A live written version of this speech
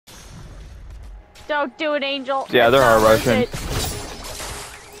Don't do it, Angel. Yeah, It's there are not worth Russian. it.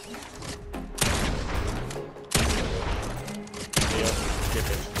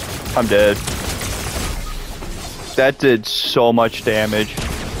 I'm dead. That did so much damage.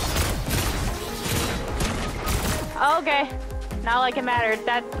 Okay. Not like it mattered.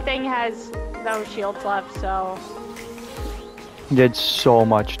 That thing has no shields left, so... Did so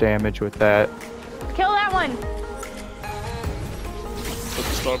much damage with that. Kill that one! What's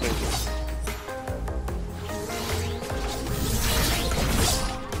the storming?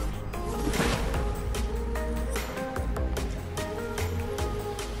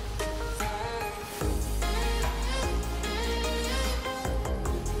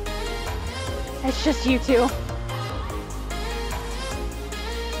 It's just you two.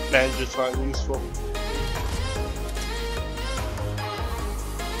 Man, just not useful.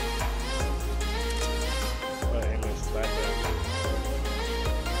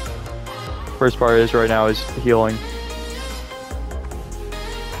 First part is right now is healing.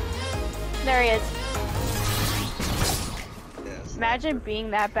 There he is. Yes. Imagine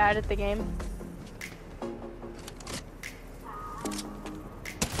being that bad at the game.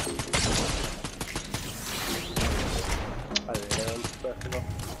 I am back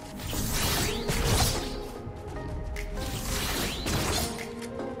enough.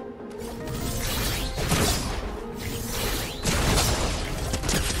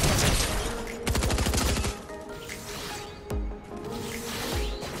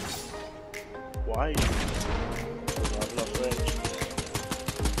 Why? Not enough range.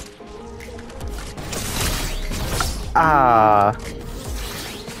 Ah.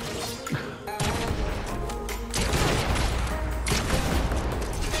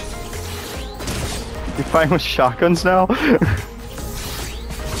 You fighting with shotguns now?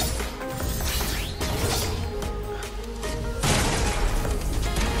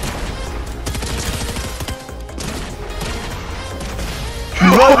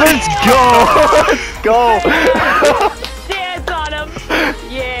 Let's go! Let's go! Dance on him!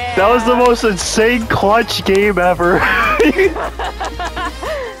 Yeah! That was the most insane clutch game ever.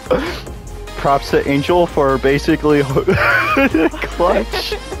 Props to Angel for basically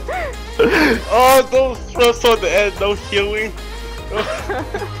clutch. Oh, those thrusts on the end, no healing.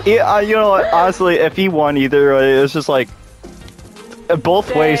 Yeah, you know what, honestly, if he won either, it was just like...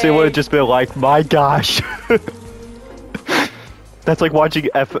 Both ways, it would have just been like, my gosh. That's like watching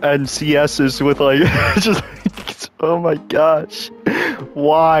FNCS's with like, just like, oh my gosh.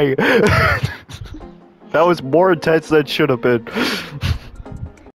 Why? That was more intense than it should have been.